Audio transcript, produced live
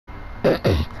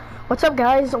What's up,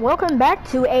 guys? Welcome back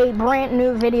to a brand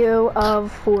new video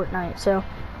of Fortnite. So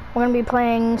we're gonna be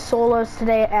playing solos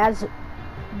today as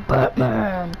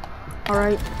Batman.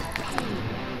 Alright.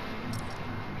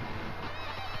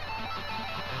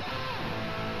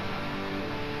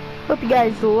 Hope you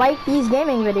guys like these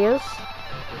gaming videos,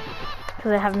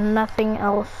 because I have nothing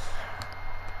else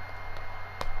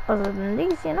other than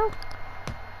these, you know.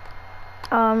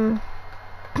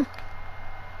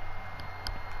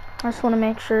 I just want to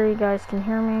make sure you guys can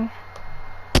hear me.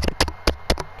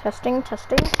 Testing.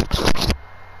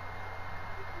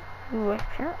 Ooh,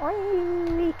 apparently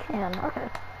we can. Okay.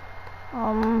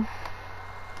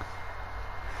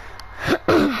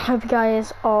 Hope you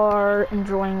guys are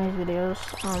enjoying these videos.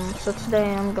 So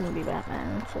today I'm gonna be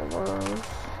Batman. So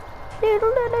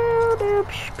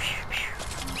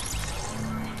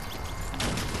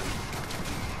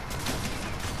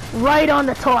right on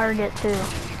the target too.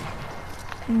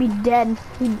 He'd be dead.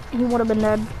 He would have been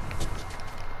dead.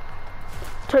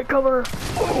 Take cover.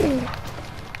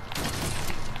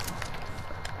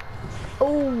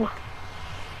 Oh.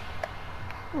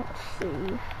 Let's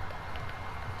see.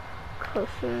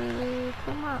 Closer.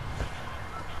 Come up.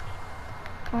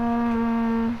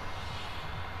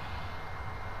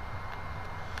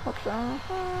 What's that?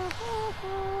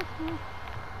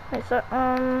 Wait, so,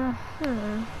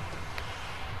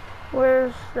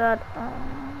 where's that,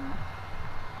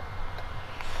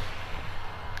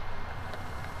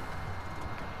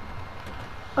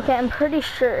 Okay, I'm pretty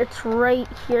sure it's right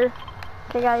here.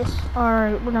 Okay, guys.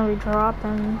 Alright, we're gonna be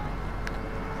dropping.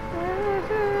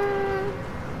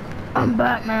 I'm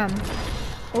Batman.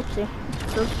 Oopsie.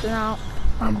 It's ghosting out.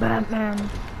 I'm Batman.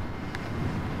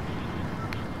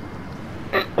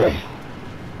 If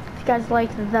you guys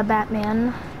like the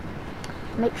Batman,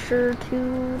 make sure to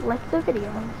like the video.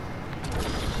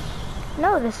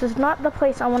 No, this is not the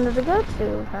place I wanted to go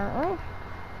to, apparently.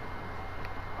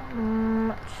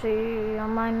 Let's see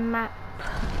on my map.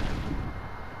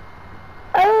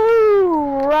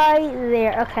 Oh, right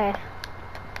there. Okay.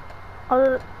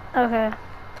 Okay.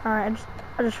 Alright,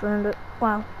 I just ruined it.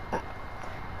 Wow.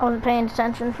 I wasn't paying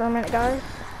attention for a minute, guys.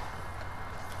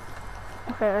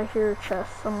 Okay, I hear a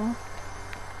chest somewhere.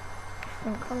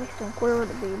 Let me think. Where would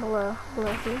it be? Below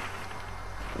here.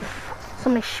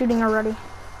 Somebody's shooting already.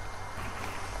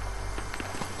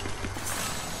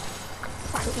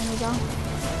 There we go.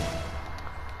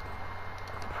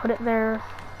 Put it there.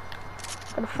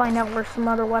 Gotta find out where some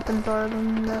other weapons are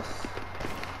than this.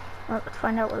 Let's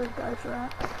find out where these guys are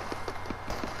at.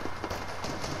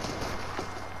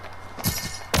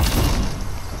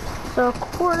 So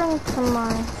according to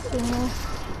my thing,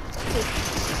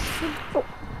 oh,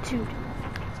 dude.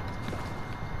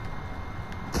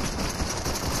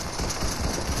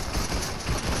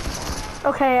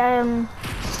 Okay, I am.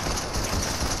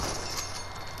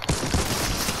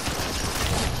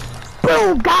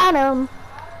 Boom, got him.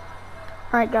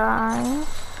 Alright, guys,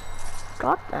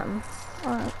 got them.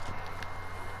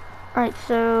 Alright,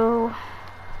 so.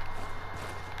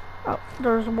 Oh,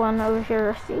 there's one over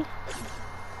here. I see.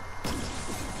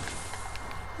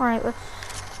 Alright, let's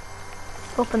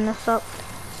open this up.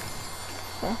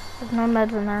 Okay, there's no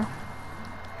meds in there.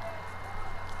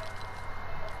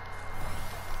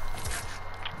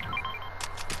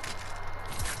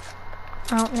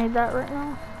 I don't need that right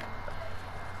now.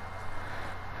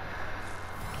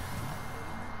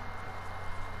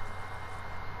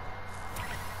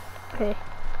 Okay.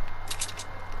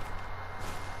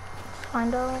 Let's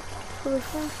find out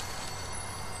solution.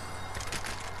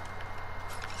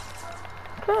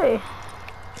 Okay.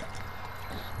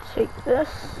 Take this.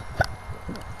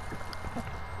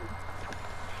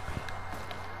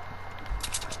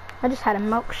 I just had a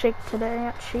milkshake today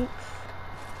at Sheets.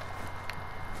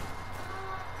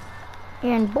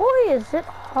 And boy, is it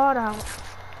hot out.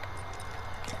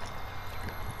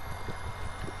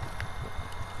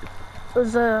 It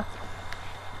was a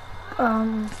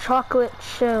chocolate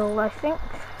chill, I think.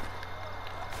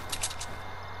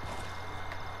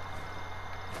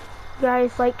 You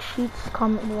guys like Sheets?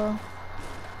 Comment below.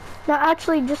 Now,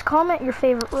 actually, just comment your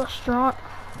favorite restaurant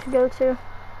to go to.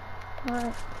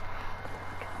 Alright.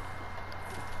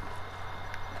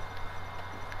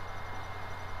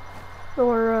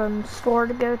 Or store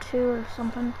to go to or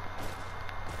something.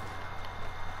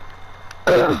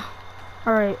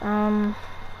 Alright,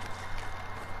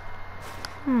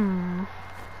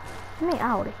 Get me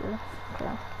out of here.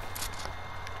 Okay.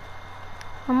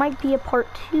 There might be a part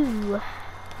 2.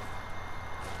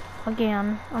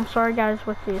 Again, I'm sorry guys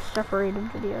with the separated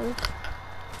videos.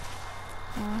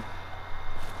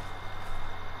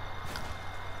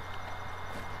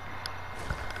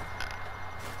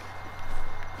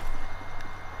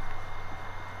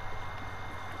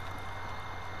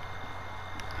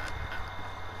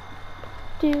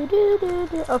 Do do do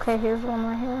do. Okay, here's one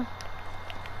right here.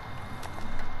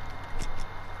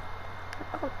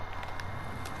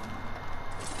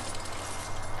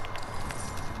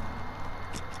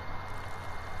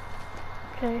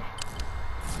 Okay.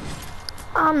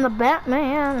 I'm the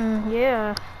Batman,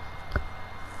 yeah.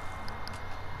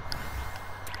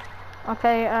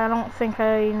 Okay, I don't think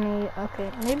I need, okay,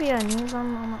 maybe I need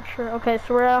them, I'm not sure. Okay,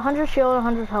 so we're at 100 shield,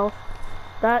 100 health.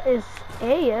 That is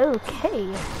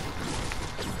A-okay.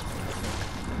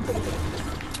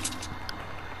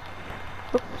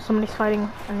 Oop, somebody's fighting,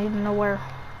 I need to know where.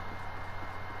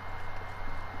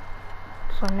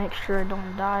 So I make sure I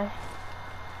don't die.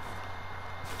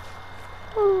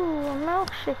 Ooh, a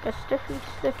milkshake, a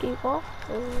sticky waffle.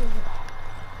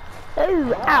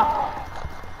 Ooh, ow.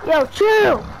 Yo,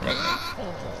 chill!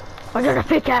 I got a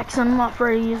pickaxe and I'm not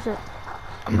afraid to use it.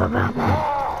 I'm the Batman.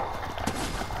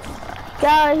 Get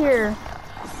out of here.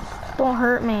 Don't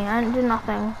hurt me, I didn't do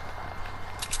nothing.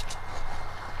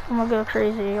 I'm gonna go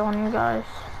crazy on you guys.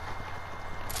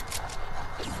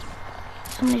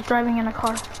 Somebody's driving in a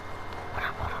car. What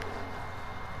up, what up?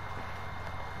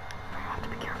 I have to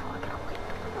be careful, I gotta wait.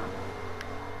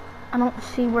 I don't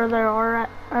see where they are at.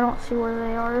 I don't see where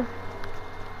they are.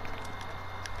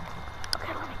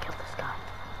 Okay, let me kill this guy.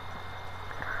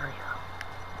 Gotta hurry up.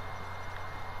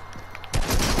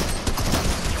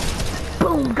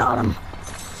 Boom, got him.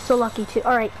 So lucky too.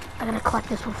 Alright, I gotta collect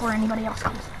this before anybody else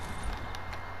comes.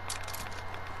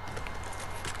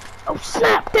 Oh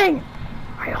snap, dang it!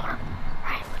 Alright, hold on.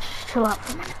 Alright, let's just chill out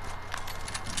for a minute.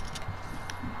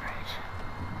 Alright.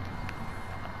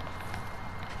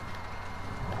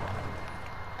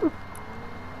 Phew.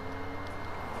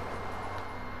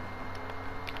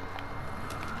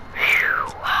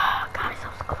 Guys,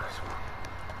 that was a close one.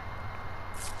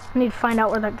 I need to find out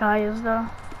where that guy is though.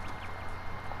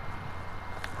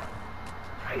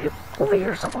 Over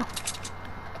here somewhere.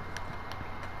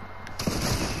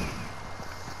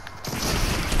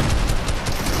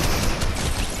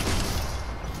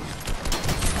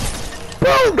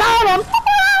 Boom! Got him!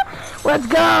 Let's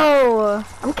go!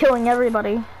 I'm killing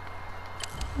everybody.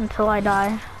 Until I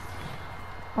die.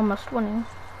 Almost winning.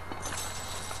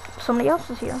 Somebody else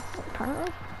is here,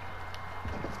 apparently.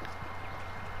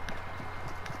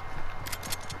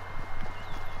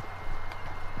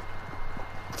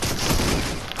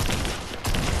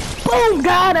 Boom!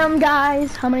 Got him,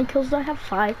 guys! How many kills do I have?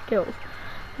 5 kills.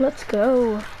 Let's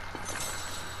go.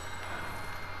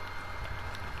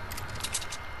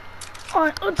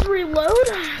 Alright, let's reload,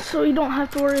 so you don't have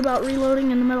to worry about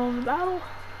reloading in the middle of the battle.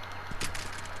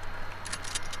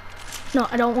 No,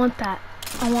 I don't want that.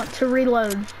 I want to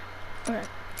reload. Alright,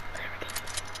 there we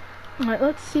go. Alright,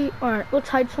 let's see. Alright, let's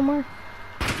hide somewhere.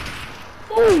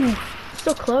 Ooh,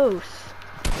 so close.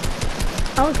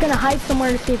 I was gonna hide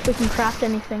somewhere to see if we can craft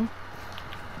anything.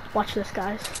 Watch this,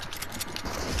 guys.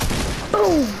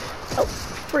 Boom! Oh,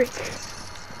 freak.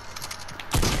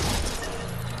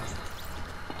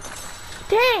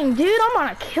 Dang, dude, I'm on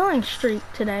a killing streak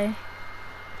today.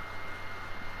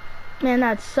 Man,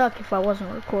 that'd suck if I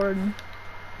wasn't recording.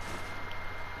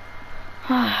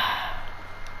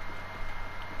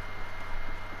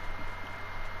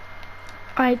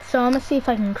 Alright, so I'm gonna see if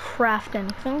I can craft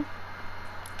anything.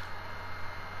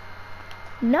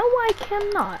 No, I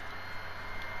cannot.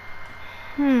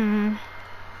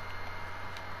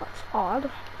 That's odd.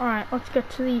 Alright, let's get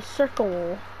to the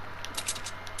circle.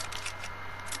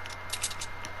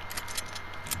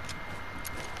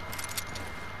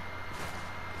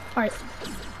 Alright.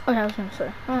 Okay, I was gonna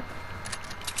say.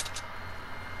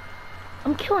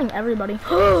 I'm killing everybody.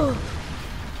 Crud,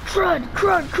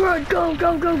 crud, crud, go,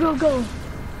 go, go, go, go.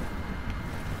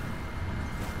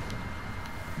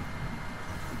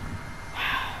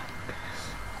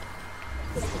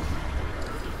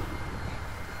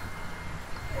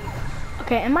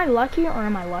 Okay, am I lucky or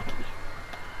am I lucky?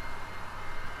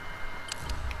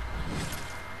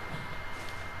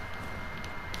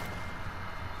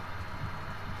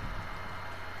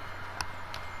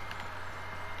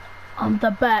 I'm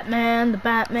the Batman. The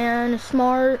Batman is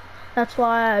smart. That's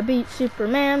why I beat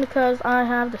Superman, because I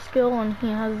have the skill and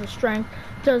he has the strength.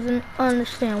 Doesn't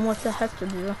understand what the heck to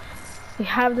do. We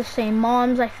have the same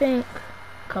moms, I think,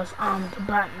 because I'm the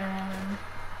Batman.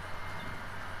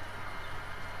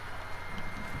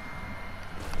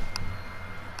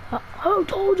 Who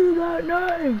told you that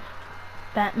name?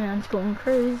 Batman's going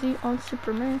crazy on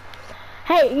Superman.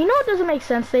 Hey, you know what doesn't make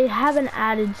sense? They haven't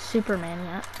added Superman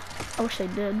yet. I wish they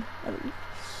did. That'd be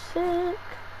sick.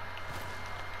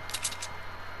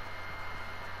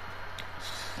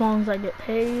 As long as I get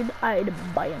paid, I'd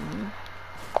buy him.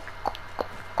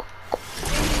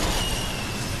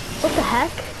 What the heck?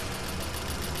 heck?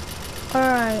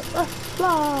 Alright, let's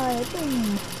fly.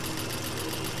 Boom.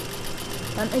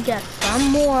 Let me guess,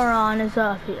 some moron is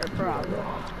up here, probably.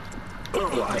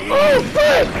 Oh,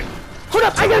 frick! Hold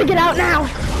up, I gotta get out now!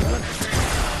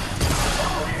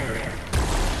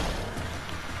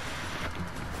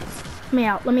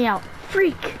 Let me out.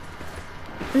 Freak!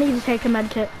 I need to take a med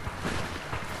kit.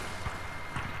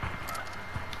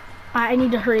 I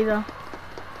need to hurry though.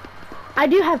 I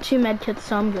do have 2 med kits,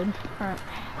 so I'm good. Alright.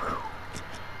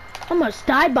 Almost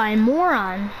died by a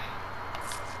moron.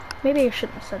 Maybe I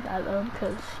shouldn't have said that though,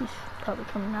 because he's probably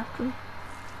coming after me.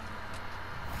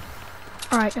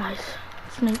 Alright guys,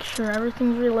 let's make sure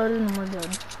everything's reloaded and we're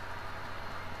good.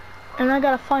 And I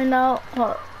gotta find out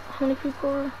how many people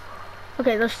are...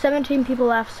 Okay, there's 17 people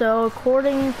left, so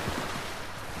according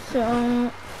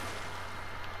to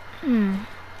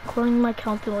my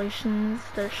calculations,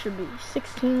 there should be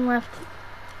 16 left,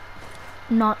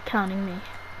 not counting me.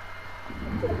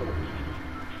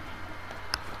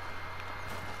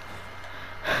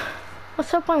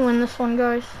 Let's hope I win this one,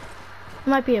 guys. It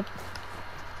might be a...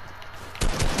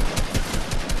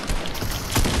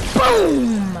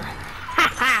 Boom!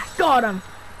 Haha! Got him!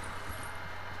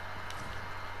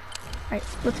 Alright,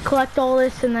 let's collect all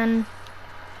this and then...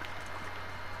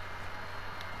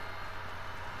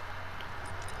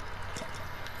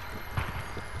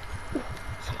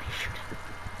 Somebody shoot it.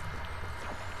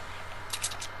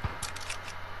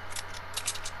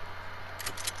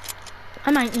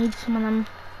 I might need some of them.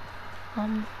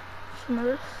 Some of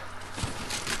this.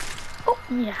 Oh,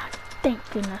 yeah, thank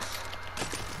goodness.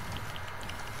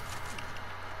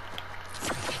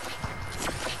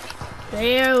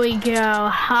 There we go.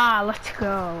 Ha, let's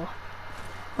go.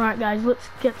 Alright guys, let's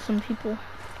get some people.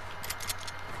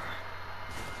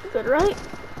 Good, right?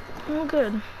 Oh,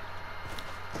 good.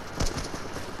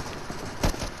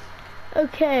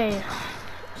 Okay.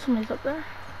 Somebody's up there.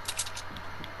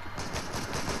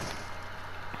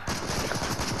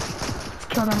 Let's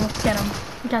kill them, let's get them.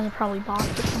 You guys are probably bots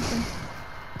or something.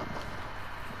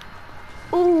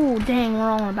 Ooh, dang, we're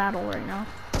all in a battle right now.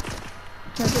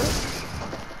 Can I do it?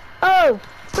 Oh,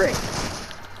 frick.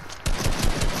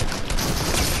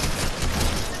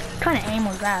 What kind of aim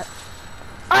was that?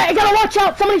 Alright, I gotta watch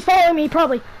out. Somebody's following me,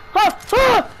 probably. Ah,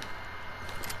 ah!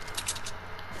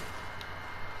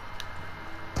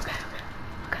 Okay.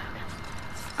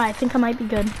 I think I might be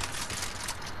good.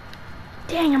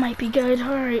 Dang, I might be good.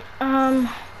 Alright,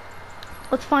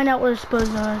 let's find out where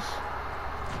Spozo is.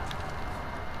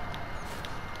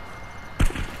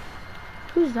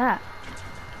 Who's that?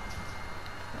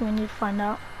 We need to find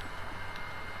out.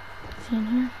 Is he in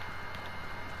here?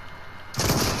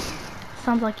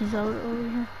 Sounds like he's over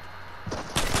here.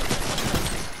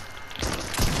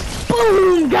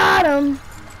 Boom! Got him!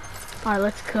 Alright,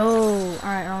 let's go.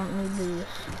 Alright, I don't need these.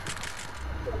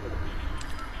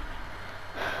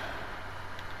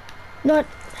 You know what?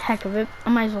 Heck of it. I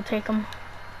might as well take them.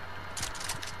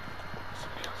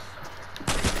 Somebody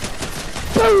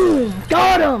else. Boom!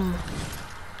 Got him!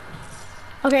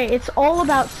 Okay, it's all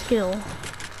about skill.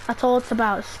 That's all it's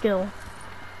about, skill.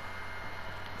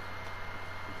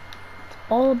 It's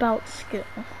all about skill.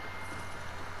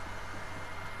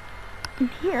 In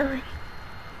here.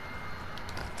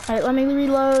 Alright, let me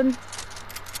reload.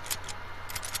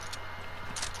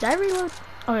 Did I reload?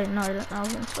 Okay, no, I didn't. I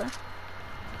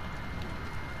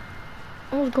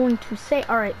was going to say.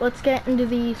 Alright, let's get into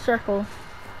the circle.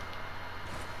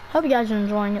 Hope you guys are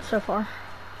enjoying it so far.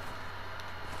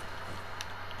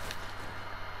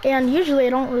 And usually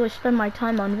I don't really spend my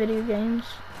time on video games.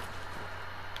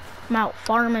 I'm out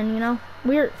farming, you know.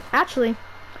 Actually,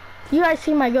 you guys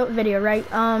see my goat video, right?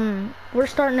 I'm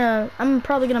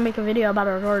probably gonna make a video about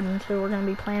our garden too. We're gonna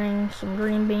be planting some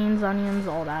green beans, onions,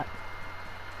 all that.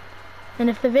 And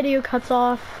if the video cuts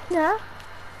off, yeah.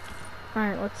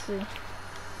 Alright, let's see.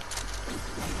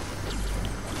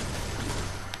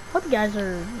 Hope you guys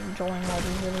are enjoying all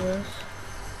these videos.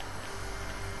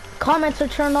 Comments are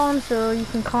turned on, so you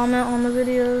can comment on the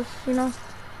videos, you know.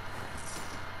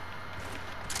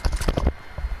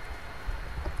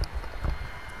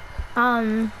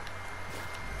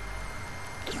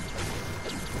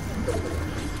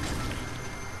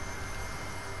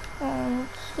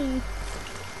 Let's see.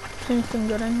 Is anything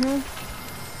good in here?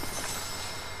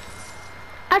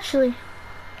 Actually,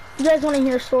 you guys want to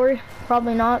hear a story?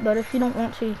 Probably not, but if you don't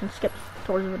want to, you can skip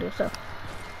towards the video.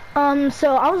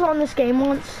 So I was on this game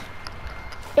once.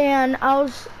 And I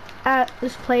was at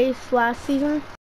this place last season,